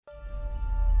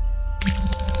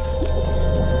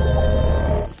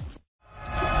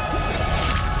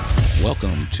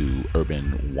Welcome to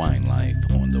Urban Wine Life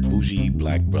on the Bougie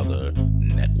Black Brother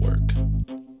Network.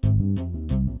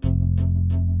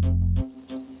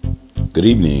 Good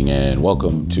evening and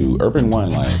welcome to Urban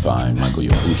Wine Life. I'm Michael,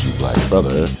 your Bougie Black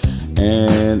Brother,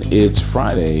 and it's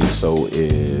Friday, so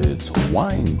it's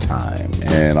wine time.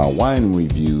 And our wine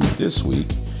review this week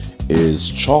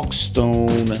is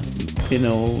Chalkstone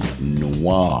Pinot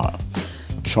Noir.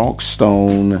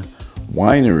 Chalkstone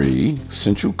Winery,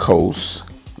 Central Coast,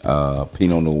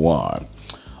 Pinot Noir.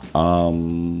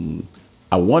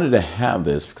 I wanted to have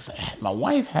this because my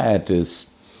wife had this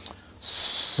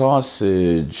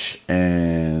sausage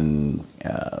and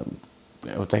I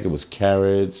think it was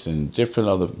carrots and different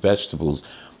other vegetables,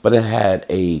 but it had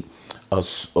a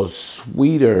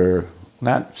sweeter,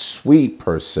 not sweet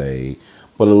per se,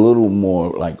 but a little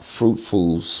more like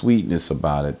fruitful sweetness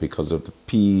about it because of the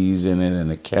peas in it and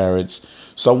the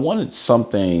carrots. So I wanted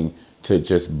something to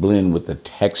just blend with the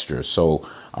texture. So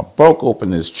I broke open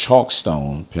this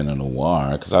Chalkstone Pinot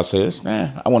Noir because I said,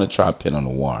 I want to try Pinot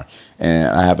Noir. And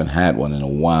I haven't had one in a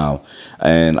while.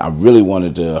 And I really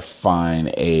wanted to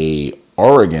find a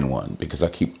Oregon one because I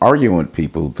keep arguing with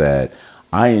people that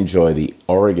I enjoy the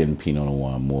Oregon Pinot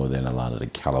Noir more than a lot of the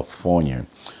California.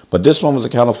 But this one was a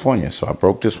California, so I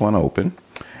broke this one open.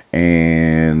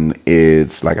 And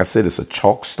it's, like I said, it's a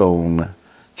Chalkstone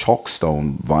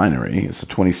Winery. It's a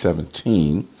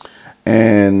 2017.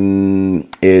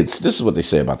 And this is what they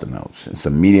say about the notes. It's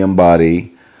a medium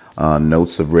body,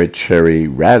 notes of red cherry,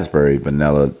 raspberry,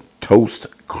 vanilla, toast,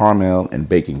 caramel, and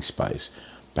baking spice.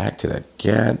 Back to that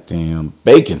goddamn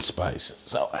baking spice.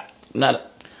 So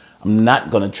I'm not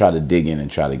going to try to dig in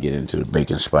and try to get into the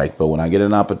bacon spice, but when I get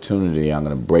an opportunity, I'm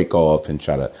going to break off and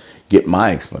try to get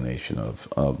my explanation of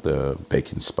the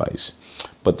bacon spice.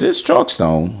 But this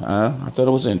Chalkstone, I thought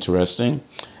it was interesting.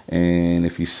 And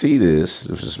if you see this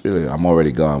is really, I'm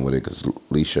already gone with it because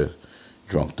Alicia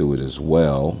drunk through it as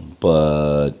well.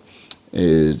 But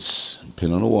it's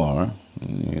Pinot Noir.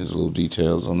 And here's little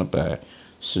details on the back.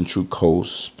 Central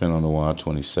Coast Pinot Noir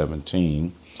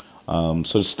 2017.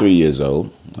 So it's 3 years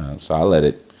old. So I let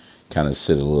it kind of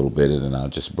sit a little bit and then I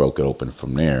just broke it open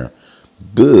from there.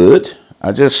 But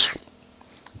I just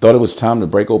thought it was time to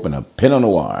break open a Pinot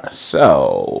Noir.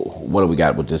 So what do we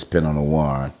got with this Pinot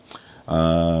Noir?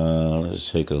 Let's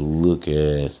take a look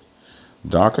at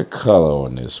darker color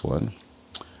on this one.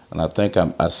 And I think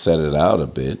I set it out a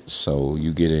bit. So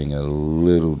you're getting a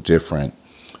little different,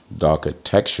 darker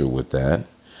texture with that.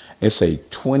 It's a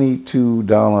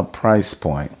 $22 price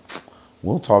point.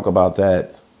 We'll talk about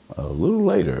that a little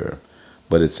later,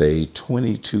 but it's a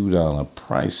 $22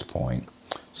 price point.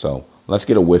 So let's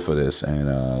get a whiff of this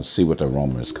and see what the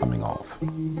aroma is coming off.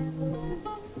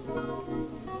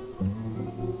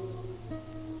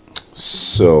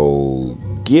 So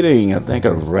getting, I think,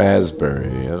 a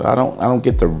raspberry. I don't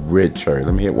get the red cherry.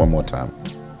 Let me hit one more time.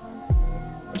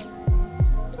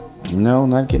 No,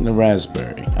 not getting the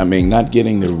raspberry. Not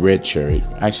getting the red cherry.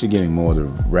 Actually getting more of the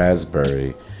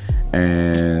raspberry.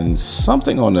 And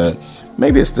something on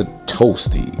maybe it's the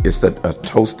toasty. It's a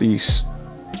toasty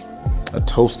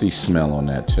smell on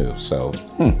that too. So,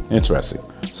 interesting.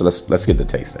 So let's get the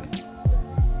taste in.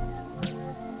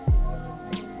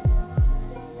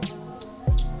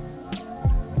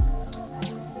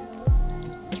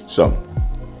 So,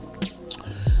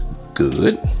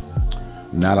 good.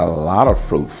 Not a lot of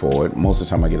fruit for it. Most of the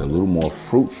time I get a little more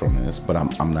fruit from this, but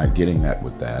I'm not getting that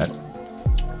with that.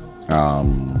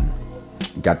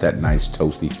 Got that nice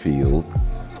toasty feel.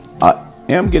 I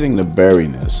am getting the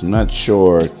berryness. I'm not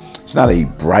sure. It's not a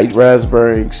bright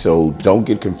raspberry, so don't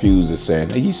get confused as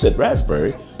saying, hey, he said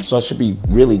raspberry, so I should be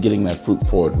really getting that fruit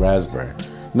forward raspberry.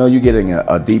 No, you're getting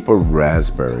a deeper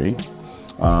raspberry.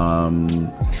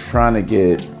 Trying to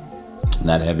get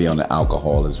not heavy on the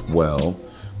alcohol as well,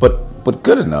 but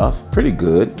good enough, pretty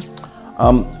good.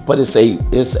 But it's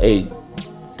a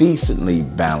decently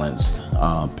balanced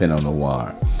Pinot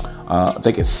Noir. I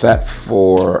think it sat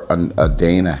for a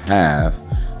day and a half,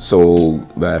 so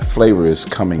that flavor is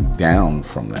coming down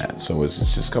from that. So it's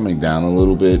just coming down a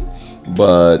little bit.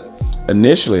 But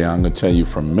initially, I'm going to tell you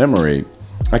from memory,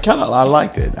 I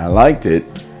liked it.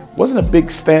 Wasn't a big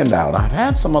standout. I've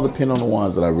had some other Pinot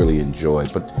Noirs that I really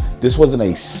enjoyed, but this wasn't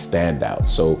a standout.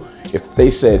 So if they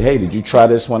said, hey, did you try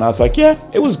this one? I was like, yeah,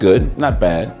 it was good. Not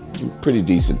bad. Pretty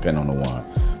decent Pinot Noir,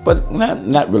 but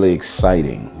not really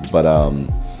exciting. But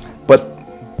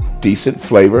decent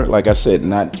flavor. Like I said,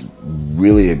 not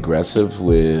really aggressive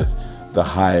with the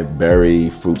high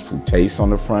berry fruitful taste on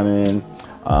the front end.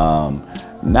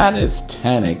 not as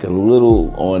tannic, a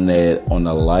little on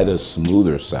the lighter,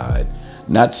 smoother side.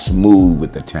 Not smooth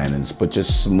with the tannins, but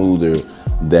just smoother,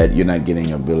 that you're not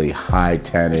getting a really high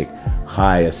tannic,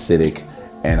 high acidic,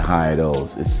 and high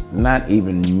dose. It's not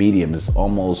even medium, it's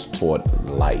almost toward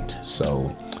light.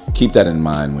 So keep that in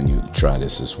mind when you try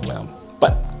this as well.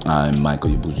 But I'm Michael,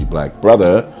 your bougie black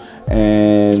brother,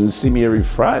 and see me every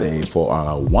Friday for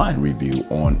our wine review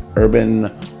on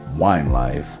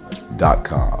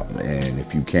urbanwinelife.com. And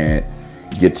if you can't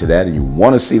get to that and you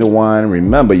want to see the wine,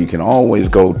 remember you can always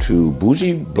go to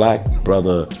Bougie Black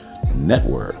Brother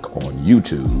Network on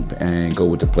YouTube and go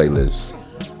with the playlist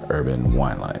Urban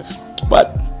Wine Life.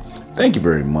 But thank you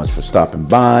very much for stopping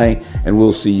by, and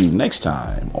we'll see you next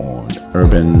time on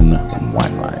Urban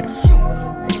Wine Life.